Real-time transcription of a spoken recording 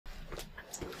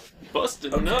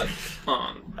Busted nut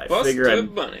on I Busted figure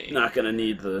I'm Bunny. not gonna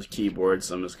need the keyboard,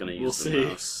 so I'm just gonna use the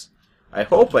mouse. I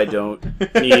hope I don't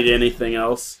need anything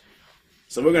else.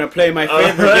 So we're gonna play my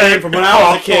favorite game from when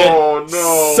I was a kid. Oh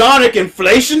no! Sonic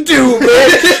Inflation 2,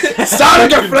 bitch!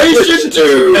 Sonic Inflation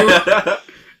 2!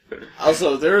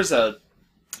 Also, there's a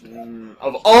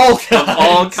of all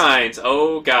kinds.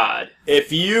 Oh God!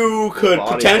 If you could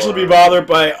Body potentially be horror. bothered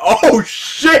by, oh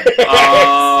shit!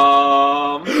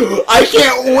 I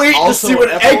can't wait to Also see what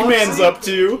epilepsy? Eggman's up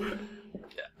to.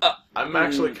 I'm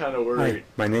actually kind of worried. Hi,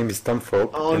 my name is Tom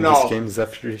Folk, Oh, and no. this game is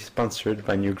actually sponsored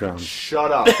by Newgrounds.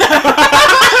 Shut up!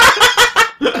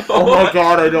 Oh my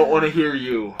God! I don't want to hear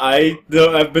you.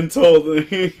 I've been told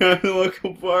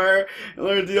local bar and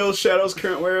learn the Shadow's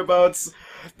current whereabouts.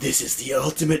 This is the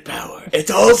ultimate power. It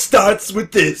all starts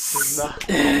with this.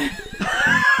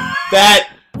 That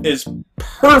is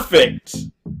perfect.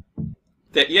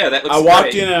 That looks I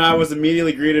walked great. in and I was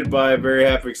immediately greeted by a very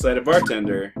happy, excited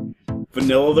bartender.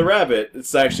 Vanilla the Rabbit.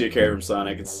 It's actually a character from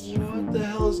Sonic. It's What the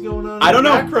hell is going on? I don't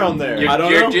in the know. background there. I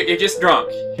don't know. You're just drunk.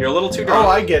 You're a little too drunk. Oh,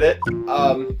 I get it.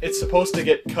 It's supposed to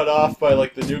get cut off by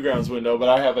like the Newgrounds window, but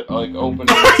I have it like open.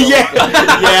 Yeah,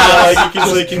 like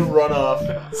you can run off.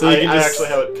 So I you can just actually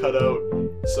have it cut out,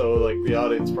 so like the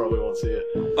audience probably won't see it.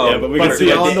 yeah, but we but can see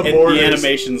beyond the the borders,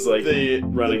 animations like the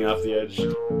running off the edge.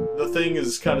 The thing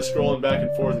is kind of scrolling back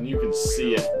and forth, and you can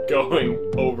see it going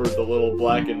over the little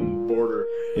blackened border.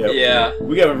 Yep. Yeah.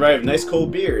 We got a variety of nice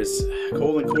cold beers.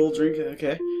 Cold and cool drink,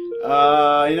 okay.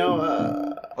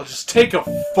 I'll just take a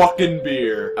fucking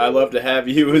beer. I'd love to have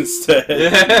you instead.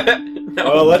 No.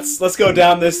 Well, let's go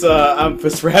down this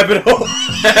this rabbit hole.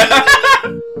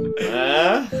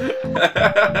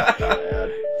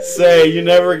 Say, you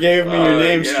never gave me your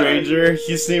name, God. stranger.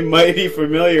 You seem mighty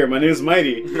familiar. My name's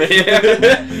Mighty.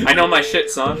 I know my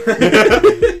shit, son.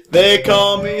 They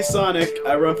call me Sonic.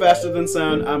 I run faster than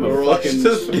sound. I'm a fucking...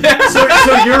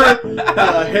 so you're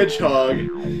a hedgehog.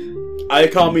 I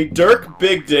call me Dirk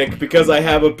Big Dick because I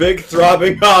have a big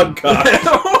throbbing hog cock.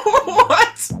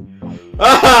 What?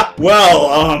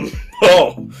 Well,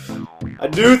 I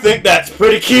do think that's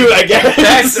pretty cute, I guess.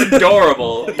 That's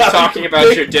adorable. You're talking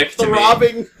about your dick to me.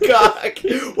 Throbbing cock.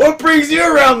 What brings you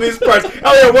around these parts?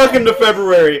 Oh yeah, welcome to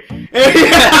February.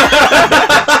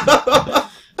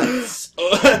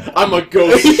 I'm a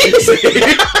ghost. They're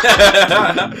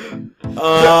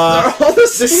all the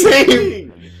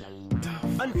same.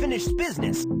 Unfinished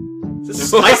business. Is this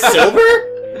Spice Silver?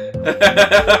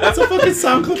 That's a fucking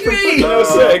sound clip from fucking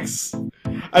 06.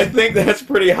 I think that's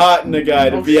pretty hot in a guy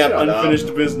to be at shut up.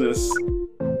 unfinished business.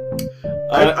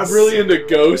 I'm really into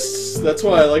ghosts. That's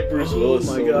why I like Bruce Willis.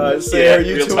 Oh my so god. much. Say, Yeah, are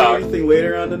you real doing talk. anything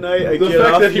later on tonight? I The get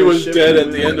fact off that he my was shift dead in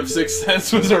at the end of Sixth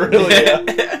Sense was a really.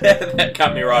 That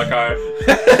got me rock hard.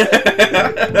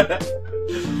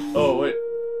 Oh wait.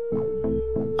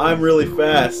 I'm really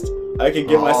fast. I can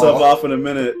get myself off in a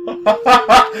minute.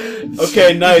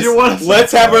 Okay, nice. You wanna-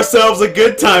 Let's have ourselves a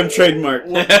good time trademark.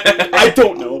 I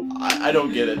don't know. I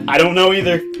don't get it. I don't know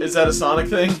either. Is that a Sonic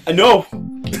thing? No.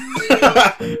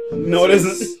 No, it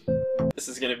isn't. This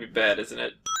is gonna be bad, isn't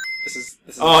it? This is.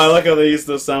 Oh, I like how they use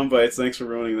those sound bites. Thanks for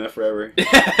ruining that forever.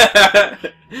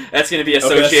 That's gonna be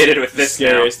associated with this The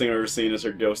scariest thing I've ever seen is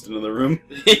her ghost into the room.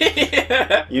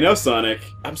 now. You know, Sonic.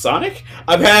 I'm Sonic?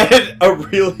 I've had a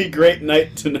really great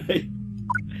night tonight.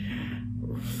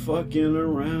 We're fucking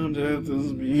around at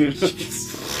this beautiful...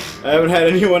 I haven't had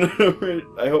anyone...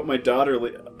 I hope my daughter...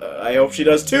 I hope she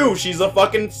does too! She's a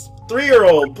fucking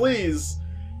 3-year-old, please!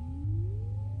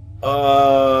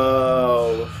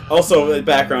 Also, the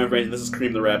background information, this is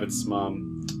Cream the Rabbit's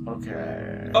mom.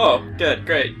 Okay. Oh, good,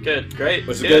 great. Which is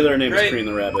good, good that her name is great. Cream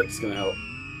the Rabbit. It's gonna help.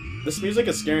 This music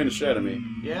is scaring the shit out of me.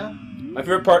 Yeah. My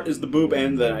favorite part is the boob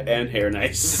and hair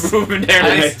nice. Moving there,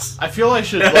 nice. I feel I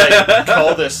should like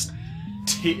call this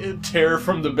Terror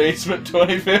from the Basement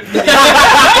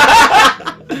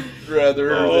 2015 rather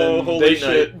than holy date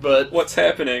shit. night, but What's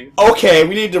happening? Okay,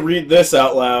 we need to read this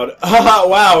out loud. Haha,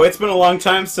 wow, it's been a long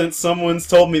time since someone's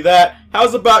told me that.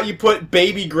 How's about you put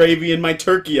baby gravy in my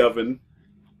turkey oven?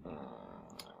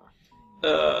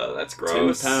 That's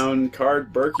gross. 10-pound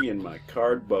card Berkey in my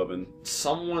card boven.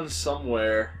 someone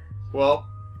somewhere, well,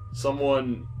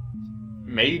 someone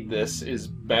made this is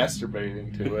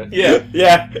masturbating to it. Yeah.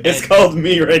 Yeah, it's called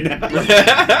me right now.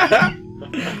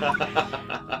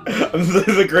 I'm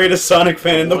the greatest Sonic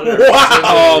fan in the world.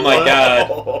 Oh my god.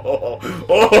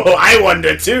 Oh, I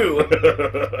wonder too.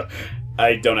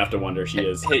 I don't have to wonder, she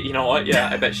is. Hey, you know what? Yeah,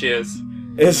 I bet she is.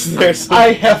 Is there some...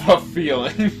 I have a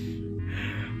feeling.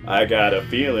 I got a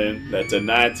feeling that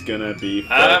tonight's gonna be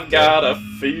I've got a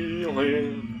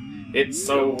feeling It's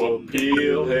so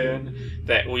appealing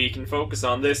that we can focus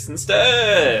on this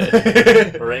instead.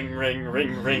 Ring, ring,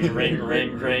 ring, ring, ring,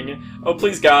 ring, ring. Oh,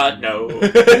 please, God, no.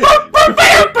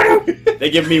 They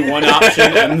give me one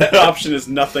option, and the option is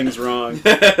nothing's wrong.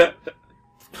 Hey,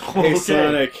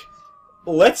 Sonic,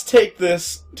 let's take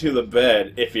this to the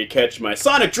bed if you catch my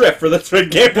Sonic Drift for the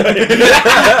gameplay.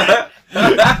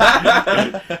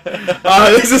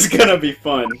 This is gonna be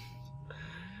fun.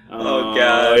 Oh,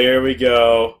 God. Here we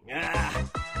go.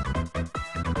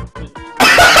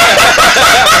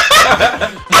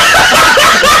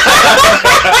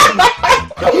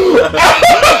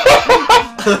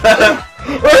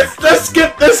 Let's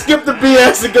skip the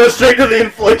BS and go straight to the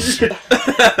inflation.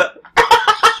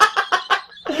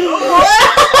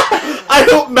 I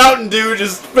hope Mountain Dew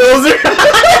just fills it.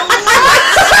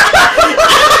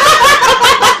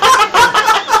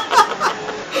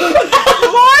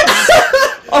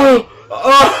 Oh,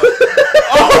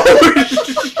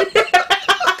 shit.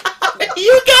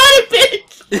 You got it,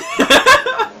 bitch!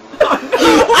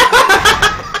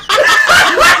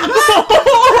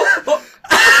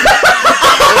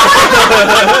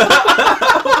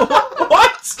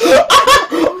 What?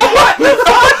 What the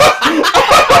fuck?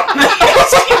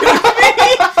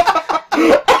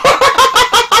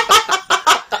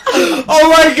 Oh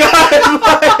my god!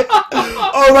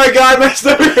 Oh my god, my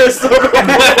stomach is so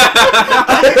bad!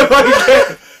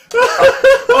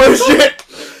 Oh shit!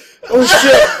 Oh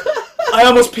shit! I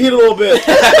almost peed a little bit.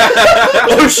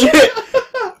 Oh shit!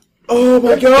 Oh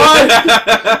my god!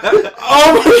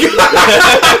 Oh my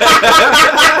god!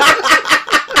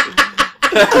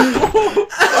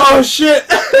 Oh shit!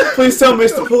 Please tell me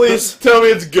it's the police. Tell me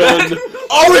it's gun.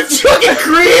 Oh, it's fucking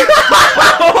cream!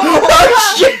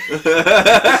 Oh shit!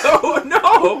 Oh,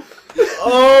 no!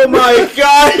 Oh my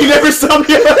god! You never saw me.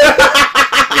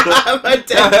 My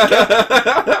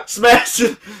dad. Smash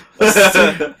it.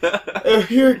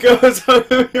 Here it goes.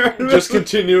 Just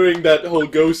continuing that whole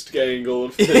ghost angle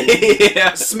of things.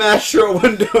 Yeah. Smash your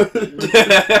window. What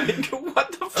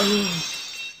the fuck?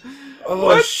 Oh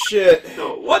What? shit.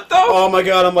 What the? Oh my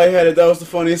god, I'm lightheaded. That was the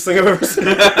funniest thing I've ever seen.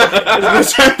 So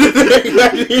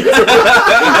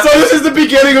this is the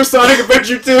beginning of Sonic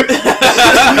Adventure 2.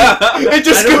 It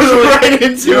just goes right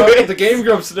into it. The Game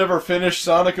Grumps never finished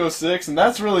Sonic 06, and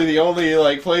that's really the only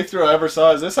playthrough I ever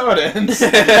saw. Is this how it ends?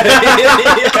 Yeah,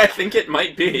 I think it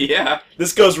might be, yeah.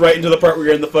 This goes right into the part where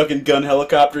you're in the fucking gun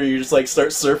helicopter and you just like start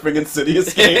surfing in City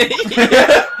Escape.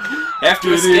 Yeah. Have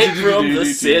to escape from the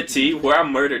city where I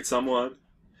murdered someone.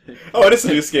 Oh, it is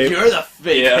City Escape. You're the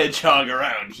fake Yeah. hedgehog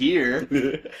around here.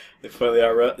 They finally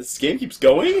outrun. This game keeps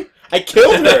going? I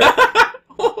killed her!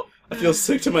 I feel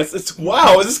sick to myself.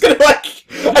 Wow, is this gonna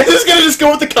is this gonna just go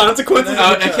with the consequences?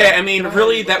 Okay, I mean,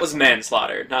 really, that was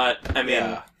manslaughter, not, I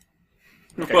mean...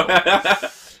 Yeah.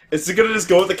 Is it gonna just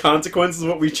go with the consequences of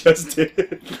what we just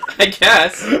did? I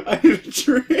guess. I need a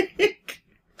drink.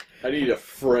 I need a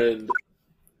friend.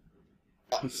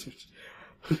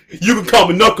 You can call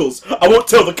me Knuckles. I won't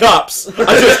tell the cops.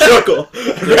 I just chuckle.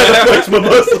 I gotta flex my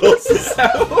muscles.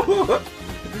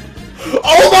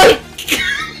 Oh my!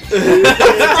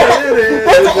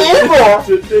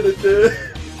 What's over?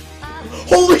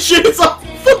 Holy shit! It's a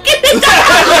fucking.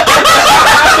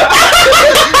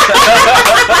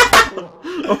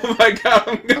 Oh my god,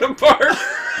 I'm gonna barf.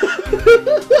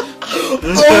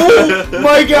 Oh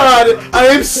my god! I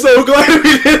am so glad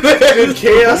we did that! Did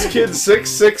Chaos Kid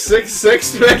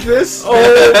 6666 make this?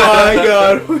 Oh my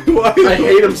god! Why? I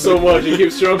hate him so much. He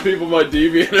keeps showing people my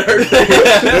DeviantArt.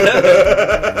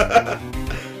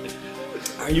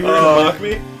 Are you gonna mock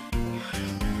me?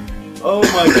 Oh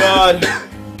my god!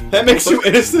 That makes you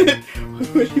innocent? Is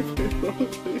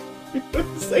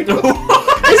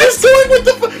this doing what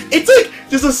the fuck? It's like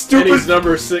just a And stupid. he's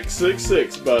number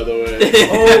 666, by the way.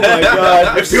 Oh my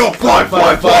god! If you're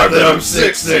 555, then I'm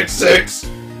 666.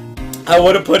 I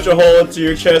want to punch a hole into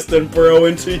your chest and burrow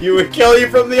into you and kill you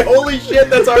from the. Holy shit,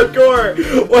 that's hardcore!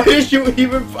 Why did you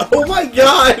even? Oh my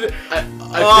god! I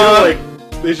feel like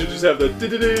they should just have the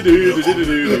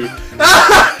do-do-do-do-do-do-do.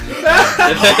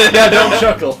 Yeah, don't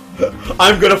chuckle.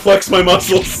 I'm gonna flex my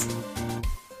muscles.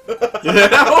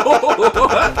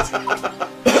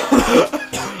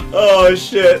 Oh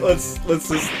shit! Let's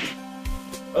just.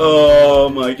 Oh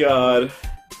my god!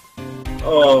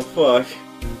 Oh fuck!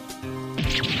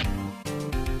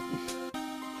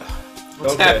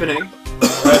 What's happening?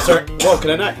 Alright, sorry. Whoa,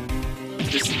 can I not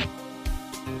Just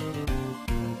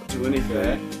do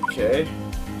anything? Okay.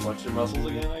 Watch your muscles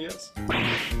again, I guess.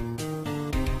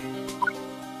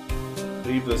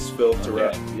 Leave this filth to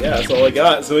rot. Yeah, that's all I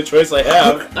got. It's the only choice I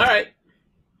have. alright.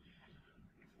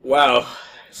 Wow.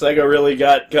 Sega really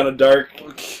got kind of dark.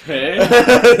 Okay.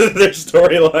 Their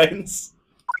storylines.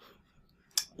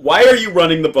 Why are you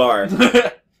running the bar?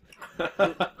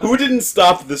 Who didn't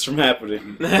stop this from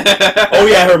happening? Oh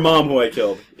yeah, her mom who I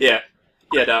killed. Yeah.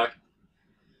 Yeah, Doc.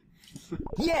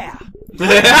 Yeah.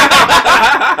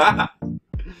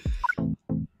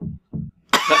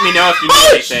 Let me know if you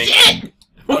need anything. Shit!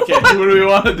 Okay, what do we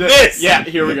want to do? This! Yeah,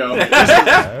 here we go.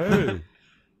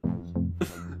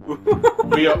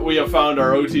 We have found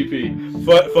our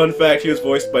OTP. Fun fact, he was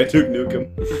voiced by Duke Nukem.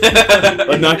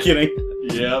 I'm not kidding.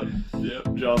 Yep,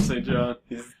 John St. John.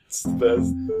 He's the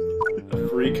best. A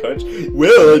free country.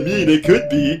 Well, I mean, it could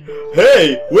be.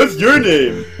 Hey, what's your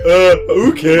name?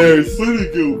 Who cares? Let me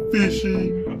go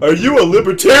fishing. Are you a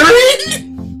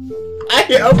libertarian? I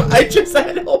am. I just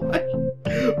had all my...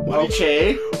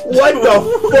 Okay. What the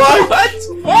fuck?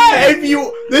 What? Have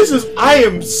you... This is... I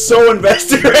am so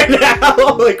invested right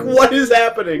now. Like, what is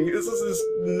happening? This is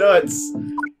nuts.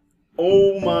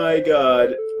 Oh my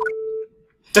god.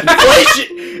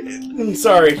 Inflation!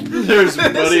 Sorry. There's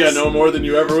buddy, I know more than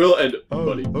you ever will, and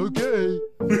buddy. Okay.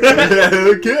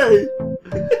 Okay.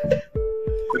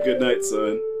 Good night,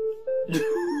 son.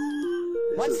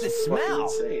 What's the smell?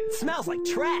 It smells like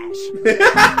trash.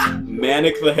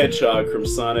 Manic the Hedgehog from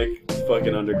Sonic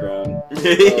fucking Underground.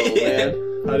 Oh man,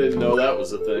 I didn't know that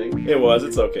was a thing. It was.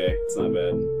 It's okay. It's not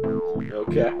bad.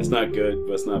 Okay. It's not good,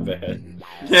 but it's not bad.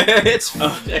 It's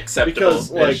acceptable.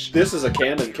 Because like this is a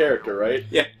canon character, right?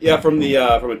 Yeah, from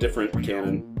a different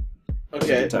canon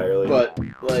Okay. entirely. But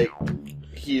like,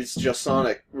 he's just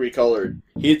Sonic recolored.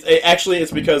 Actually,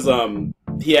 it's because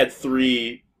he had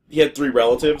three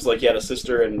relatives. Like he had a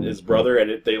sister and his brother,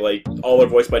 and they like all are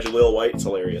voiced by Jaleel White. It's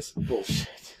hilarious. Bullshit.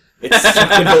 It's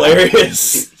fucking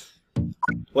hilarious.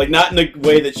 Like not in a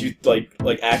way that you like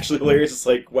actually hilarious. It's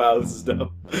like, wow, this is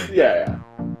dumb. Yeah.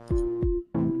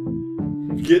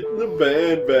 Getting the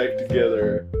band back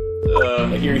together.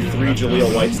 Like hearing three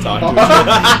Jaleel Whites talk to each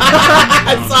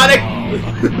other. Sonic.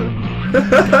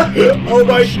 Oh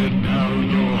my.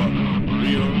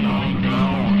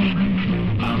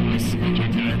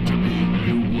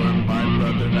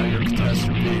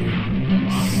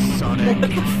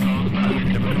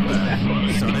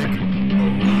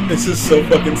 This is so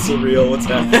fucking surreal. What's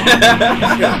happening?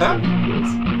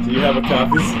 Do you have a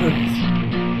copy?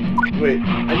 Wait,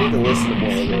 I need to listen to more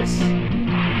of this.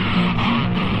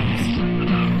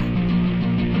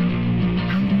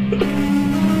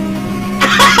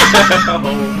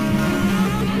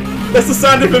 That's the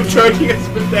sound of him charging his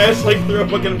dash like through a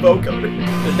fucking vocoder.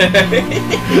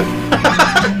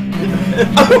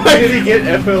 Why did he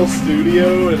get FL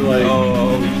Studio and like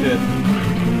holy shit.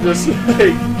 just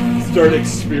like start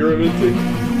experimenting?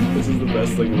 This is the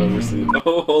best thing I've ever seen.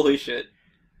 Oh, holy shit.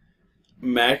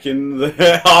 Mackin'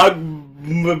 the Hog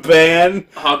Band.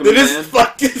 Hog They just Man.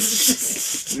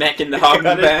 fucking Mac in the Hog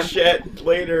got Man. a chat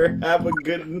later. Have a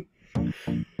good one.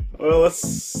 Well,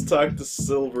 let's talk to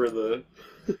Silver.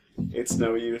 It's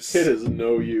no use. It is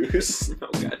no use. Oh,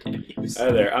 goddamn use.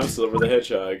 Hi there, I'm Silver the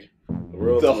Hedgehog. The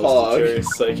world's The most hog. notorious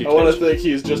psychic I want to hedgehog. think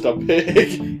he's just a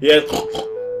pig. Yeah.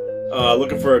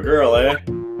 Looking for a girl, eh?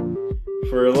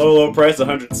 For a low price,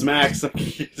 100 smacks.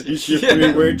 You should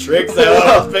be weird tricks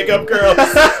that will pick up girls.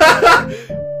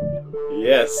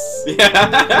 Yes.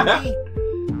 Yeah.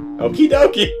 Okie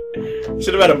dokie.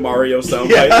 Should have had a Mario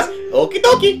soundbite. Yeah. Okie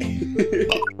dokie.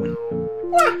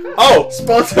 Oh,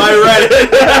 Sponsored by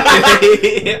Reddit.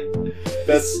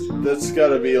 That's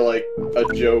gotta be like a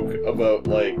joke about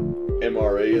like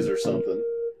MRAs or something.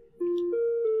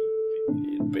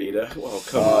 Beta. Oh,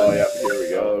 come Oh on. yeah, here we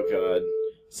go. Oh, God.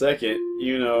 Second,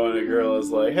 you know, when a girl is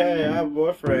like, hey, I have a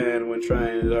boyfriend when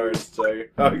trying his hardest to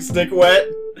hog stick wet.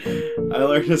 I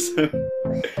learned to swim.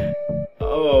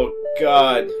 Oh,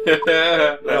 God.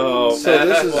 Oh, So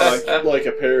this is fuck. like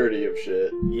a parody of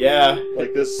shit. Yeah.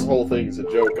 Like this whole thing's a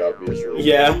joke, obviously.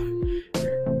 Yeah.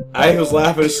 I was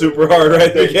laughing super hard right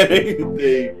at the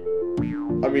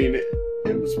beginning. I mean,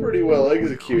 it was pretty well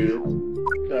executed.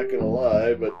 Not gonna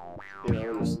lie, but you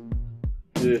know, just.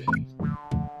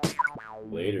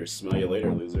 Later, smell you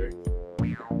later, loser.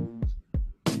 Yep.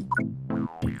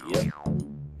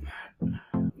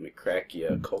 Let me crack you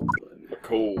a cold one. A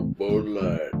cold Bud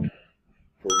Light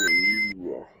for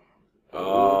you.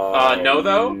 Oh. No,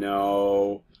 though?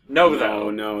 No. No, though.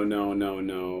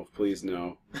 No. Please,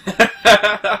 no.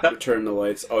 Turn the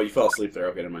lights. Oh, you fell asleep there.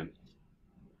 Okay, never mind.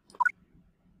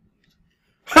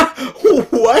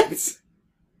 What?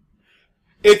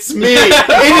 It's me!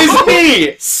 It is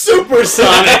me!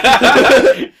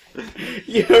 Supersonic!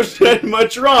 You have done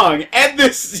much wrong, and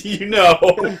this, you know.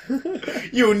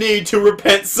 You need to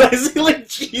repent, sizing like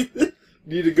Jesus.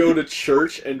 need to go to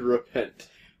church and repent.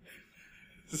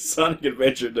 Sonic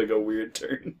Adventure took a weird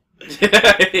turn.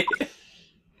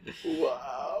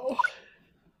 Wow.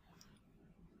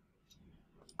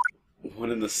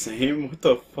 One and the same? What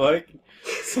the fuck?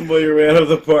 Somebody ran out of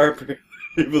the bar,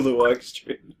 people to walk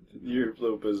straight. Your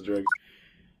flip is drunk.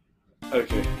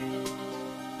 Okay.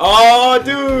 Oh,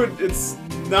 dude! It's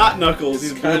not Knuckles.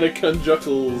 He's kind of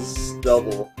Conjuckles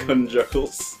double.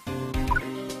 Conjuckles.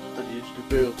 I need you to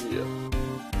bail me up.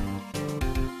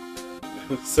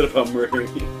 Instead of I'm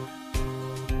murdering you.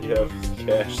 You have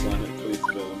cash, Sonic. Please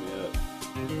bail me out.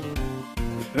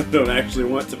 I don't actually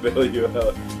want to bail you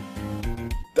out.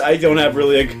 I don't have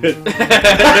really a good. You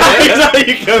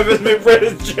come with me for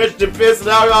this church to piss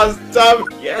out on stuff.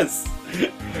 Yes.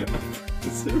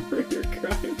 For your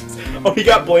crimes. Oh, he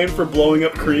got blamed for blowing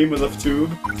up Cream with a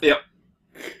tube. Yep.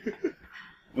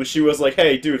 When she was like,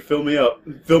 "Hey, dude, fill me up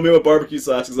with barbecue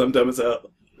sauce because I'm dumb as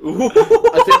hell."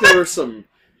 I think there were some.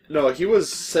 No, he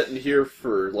was sent in here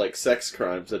for like sex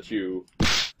crimes that you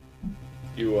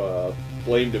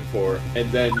blamed him for,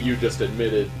 and then you just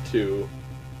admitted to.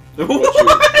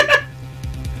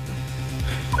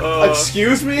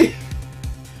 Excuse me?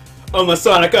 Oh, my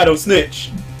Sonic, I don't snitch.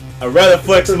 I'd rather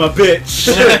flex my bitch.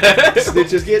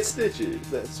 Snitches get stitches,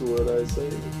 that's what I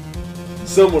say.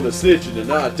 Someone is snitching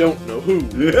and I don't know who.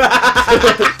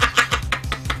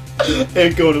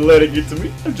 Ain't going to let it get to me,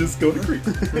 I'm just going to creep.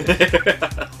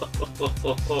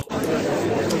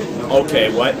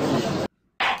 Okay, what?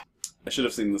 I should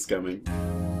have seen this coming.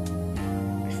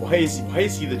 Why is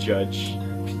he the judge?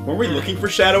 Weren't we looking for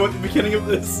Shadow at the beginning of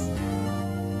this?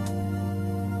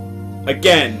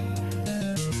 Again!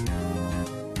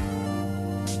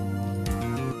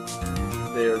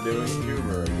 They are doing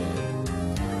humor again.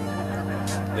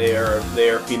 They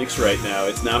are Phoenix Wright now.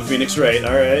 It's now Phoenix Wright,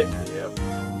 alright. Yep.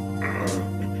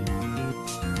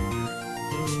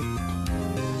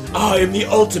 I am the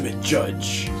ultimate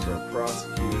judge! So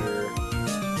prosecutor.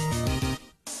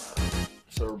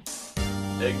 So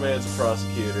Eggman's a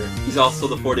prosecutor. He's also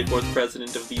the 44th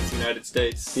president of these United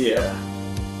States. Yeah.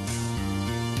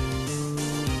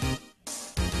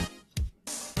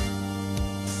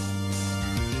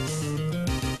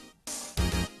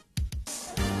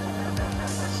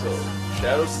 So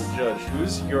Shadow's the judge.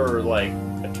 Who's your like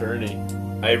attorney?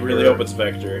 I really hope it's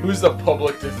Vector. Who's the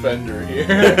public defender here?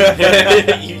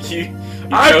 you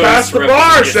I chose passed the to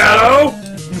bar,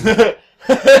 represent Shadow!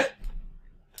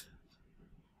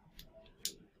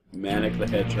 Manic the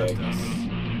Hedgehog.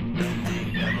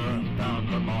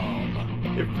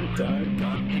 Every time.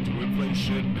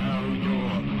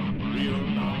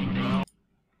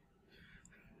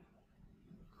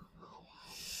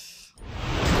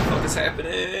 What is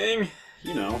happening?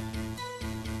 You know.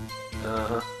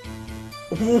 Uh-huh.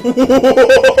 Whoa!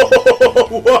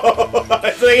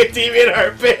 It's like a TV in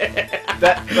our pit!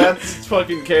 That's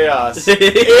fucking chaos.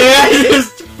 Yeah, he's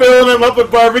just filling him up with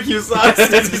barbecue sauce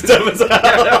because he's dumb as hell.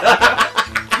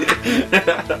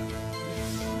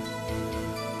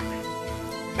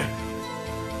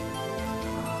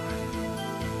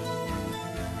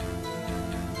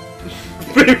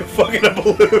 Maybe fucking a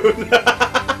balloon.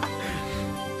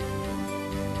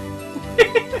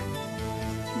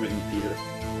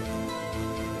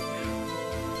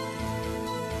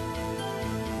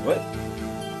 What?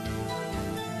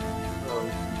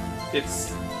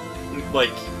 It's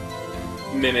like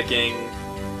mimicking.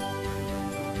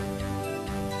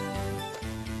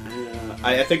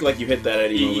 I think like you hit that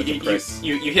any moment to press.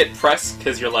 You hit press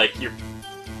because you're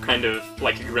kind of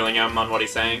like you're grilling him on what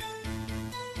he's saying.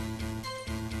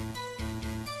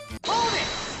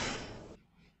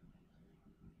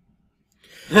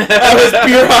 That was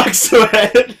pure hawk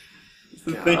sweat.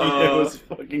 Thinking it was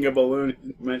fucking a balloon.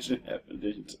 You mentioned half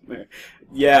addiction to Mary.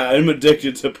 Yeah, I'm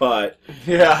addicted to pot.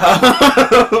 Yeah.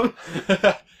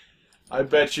 I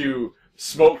bet you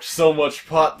smoked so much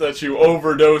pot that you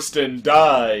overdosed and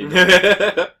died.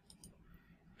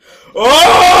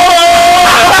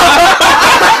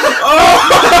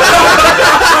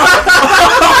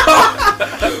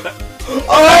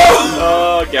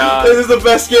 Oh god. This is the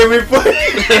best game we've played.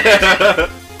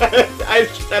 I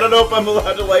don't know if I'm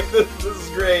allowed to like this. This is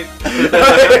great. You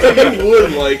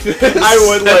would like this. I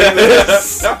would like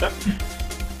this.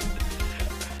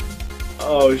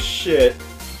 Oh shit.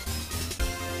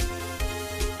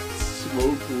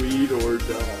 Smoke weed or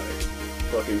die.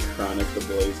 Fucking Chronic the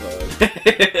Blaze Hog.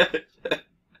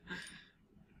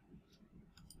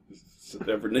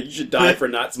 You should die for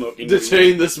not smoking weed.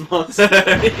 Detain this monster.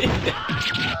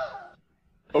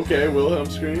 Okay, Wilhelm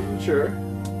scream, sure.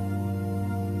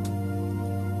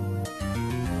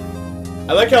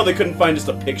 I like how they couldn't find just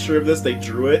a picture of this, they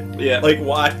drew it. Yeah. Like,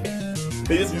 why?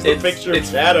 They just used a picture of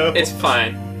Shadow. It's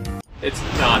fine. It's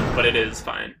not, but it is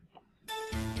fine.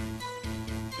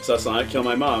 I saw Sonic kill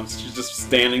my mom. She's just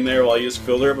standing there while you just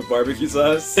filled her up with barbecue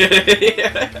sauce.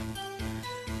 Yeah.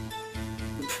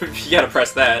 You gotta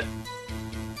press that.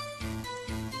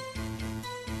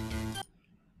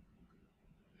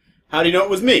 How do you know it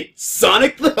was me?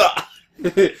 Sonic the...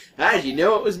 How did you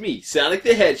know it was me, Sonic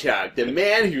the Hedgehog, the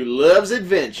man who loves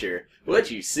adventure?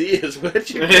 What you see is what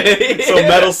you get. So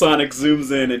Metal Sonic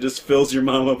zooms in and just fills your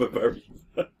mom up with barbecue.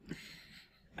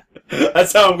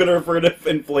 That's how I'm gonna refer to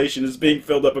inflation, as being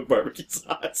filled up with barbecue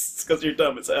sauce. It's because you're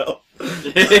dumb as hell.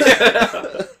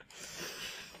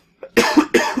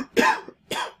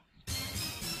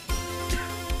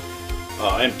 Oh,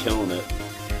 I'm killing it.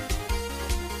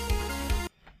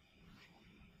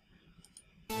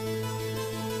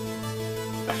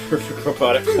 Perfect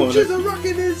robotic clone. The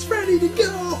rocket is ready to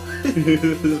go.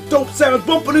 Dope sounds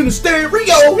bumping in the stereo.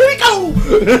 Here we go!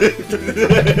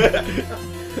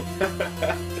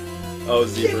 Oh,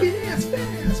 Zebra. Ass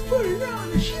fast, put it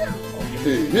on the shelf.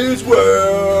 In his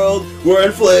world, where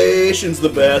inflation's the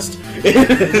best.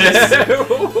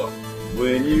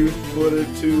 When you put a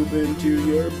tube into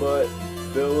your butt,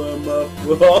 fill them up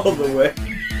all the way.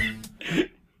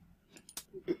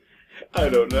 I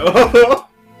don't know.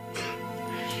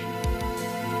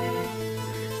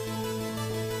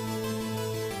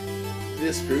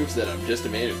 This proves that I'm just a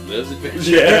man who loves adventure.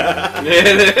 Yeah.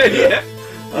 Yeah.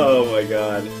 Oh my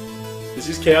god. Just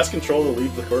use chaos control to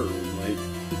leave the courtroom, like.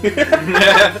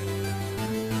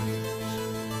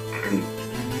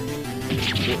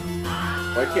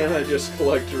 Why can't I just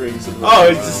collect rings and Oh,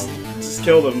 it's just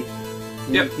kill them.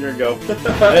 Yep. Here we go.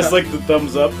 That's like the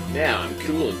thumbs up. Now I'm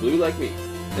cool and blue like me.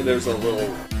 And there's a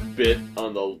little bit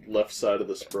on the left side of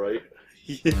the sprite.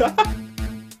 Yeah.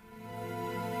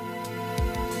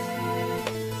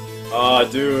 Aw,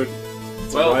 dude.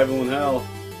 It's Well. a rival in hell.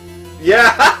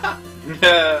 Yeah!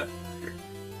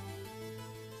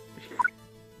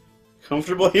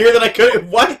 Comfortable here that I couldn't.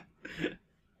 What?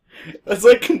 That's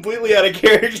like completely out of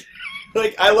character.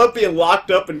 Like, I love being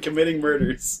locked up and committing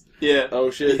murders. Yeah.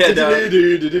 Oh shit. Yeah, dog.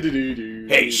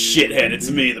 Hey, shithead, it's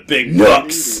me, the Big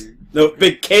Nux! No,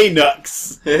 Big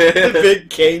K-Nux! The Big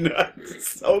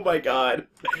K-Nux! Oh my god.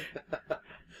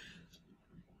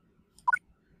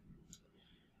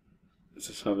 This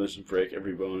is how this break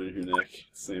every bone in your neck at the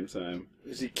same time.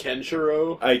 Is he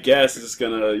Kenshiro? I guess it's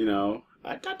gonna, you know...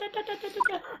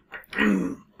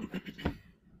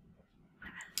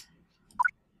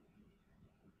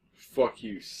 Fuck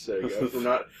you, Sega. We're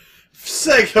not...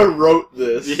 Sega wrote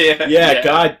this. Yeah,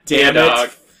 god damn Yeah, it. dog.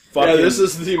 Fucking... Yeah, this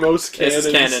is the most This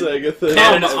is canon canon. Sega thing.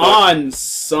 Come Canon. on,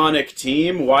 Sonic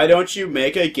Team. Why don't you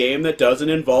make a game that doesn't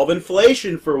involve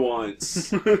inflation for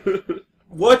once?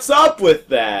 What's up with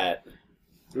that?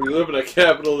 We live in a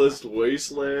capitalist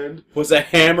wasteland. Was a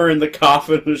hammer in the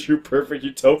coffin a true perfect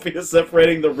utopia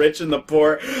separating the rich and the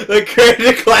poor that created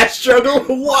a class struggle?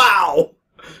 Wow!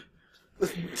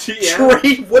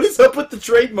 Trade? What is up with the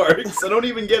trademarks? I don't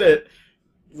even get it.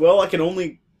 Well, I can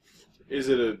only... Is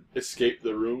it a escape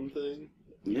the room thing?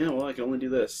 Yeah, well, I can only do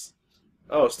this.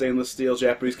 Oh, stainless steel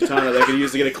Japanese katana that I can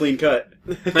use to get a clean cut.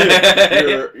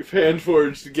 Your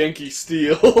hand-forged Genki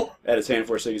steel. At his hand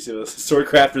force, so you see the sword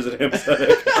crafters at him.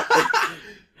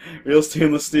 Real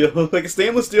stainless steel. Like,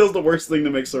 stainless steel is the worst thing to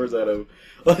make swords out of.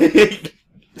 Like...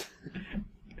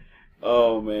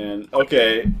 Oh, man.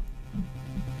 Okay.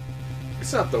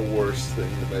 It's not the worst thing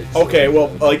to make. Okay, swords well,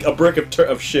 out of. like, a brick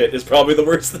of shit is probably the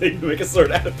worst thing to make a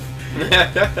sword out of.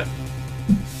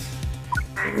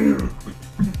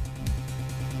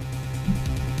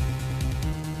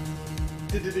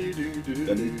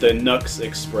 The Nux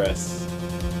Express.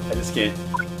 I just can't...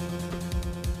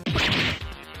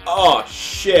 Oh,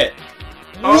 shit.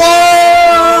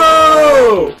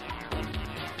 Whoa!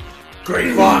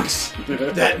 Gray Fox!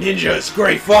 That ninja is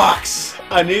Gray Fox!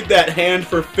 I need that hand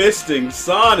for fisting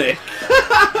Sonic.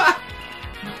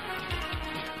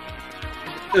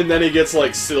 And then he gets,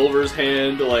 like, Silver's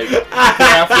hand, like,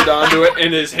 grafted onto it,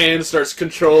 and his hand starts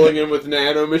controlling him with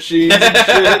nanomachines and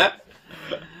shit.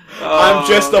 I'm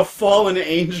just a fallen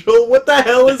angel? What the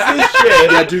hell is this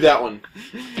shit? Yeah, do that one.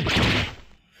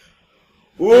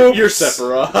 Oops. You're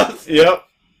Sephiroth. Yep.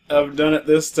 I've done it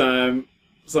this time.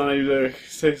 Sonic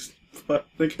says, I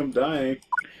think I'm dying.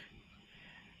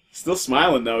 Still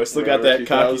smiling, though. He's still got that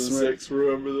cocky smirk. 2006,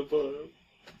 remember the fun?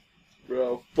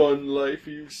 How fun life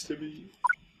used to be.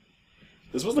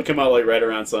 This was to come out like right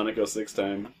around Sonic 06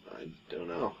 time. I don't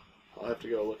know. I'll have to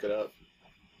go look it up.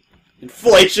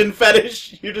 Inflation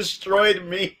fetish? You destroyed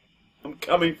me. I'm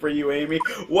coming for you, Amy.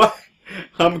 What?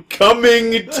 I'm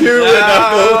coming to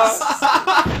Knuckles.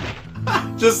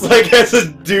 Just like as a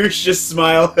douche, just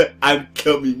smile. I'm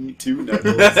coming to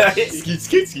Knuckles. Ski,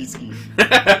 ski, ski, ski.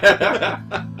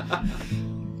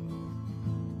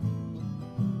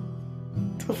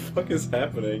 What the fuck is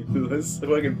happening? Is this a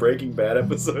fucking Breaking Bad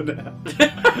episode now?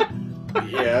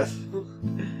 Yes.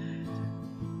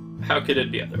 How could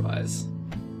it be otherwise?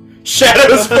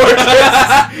 Shadow's Fortress!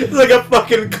 It's like a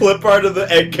fucking clip art of the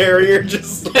egg carrier,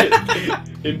 just like...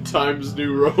 In Times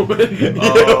New Roman.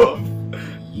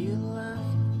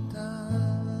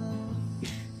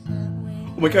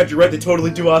 Oh my god, you're right, they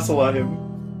totally do ocelot him.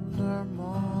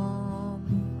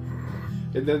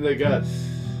 And then they got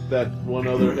that one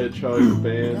other hedgehog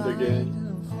band again.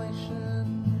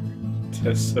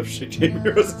 Test subject Amy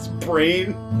Rose's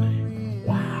brain?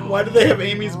 Wow. Why do they have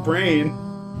Amy's brain?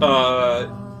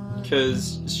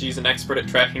 Because she's an expert at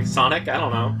tracking Sonic? I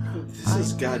don't know. This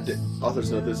is goddamn.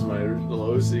 Author's note, this is my original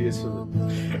OC. It's from the...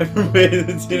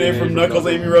 The DNA from Knuckles,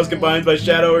 Amy Rose combines by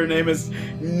Shadow. Her name is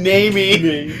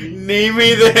Namey.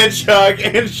 Namey the Hedgehog,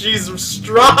 and she's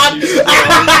strong.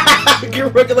 You're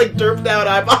looking like derped out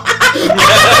eyeball.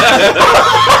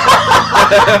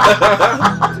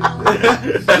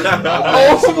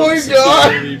 Oh my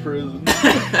god!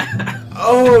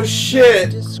 Oh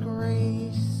shit!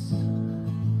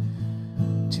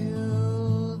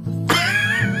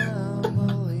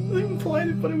 I'm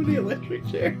blinded, but I'm in the electric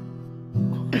chair.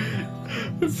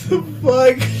 What the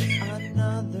fuck?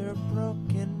 Another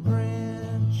broken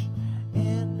branch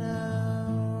in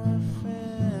our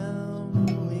family.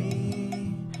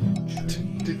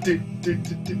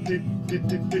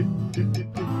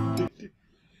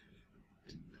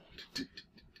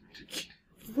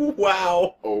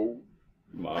 Wow. Oh,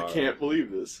 I can't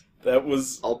believe this. That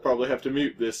was... I'll probably have to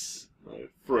mute this. My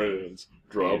friends,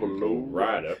 drive a low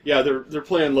rider. rider. Yeah, they're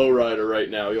playing Lowrider right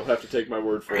now. You'll have to take my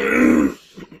word for it.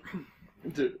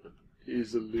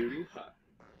 He's a little hot.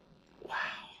 Wow.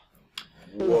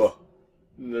 Whoa.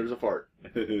 And there's a fart.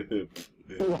 Do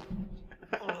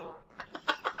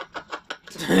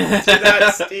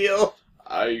not steal.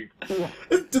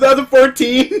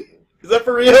 2014? Is that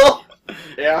for real?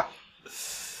 Yeah.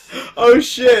 Oh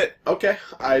shit. Okay.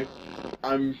 I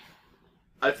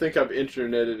think I've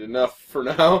interneted enough for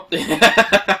now.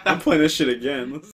 I'm playing this shit again.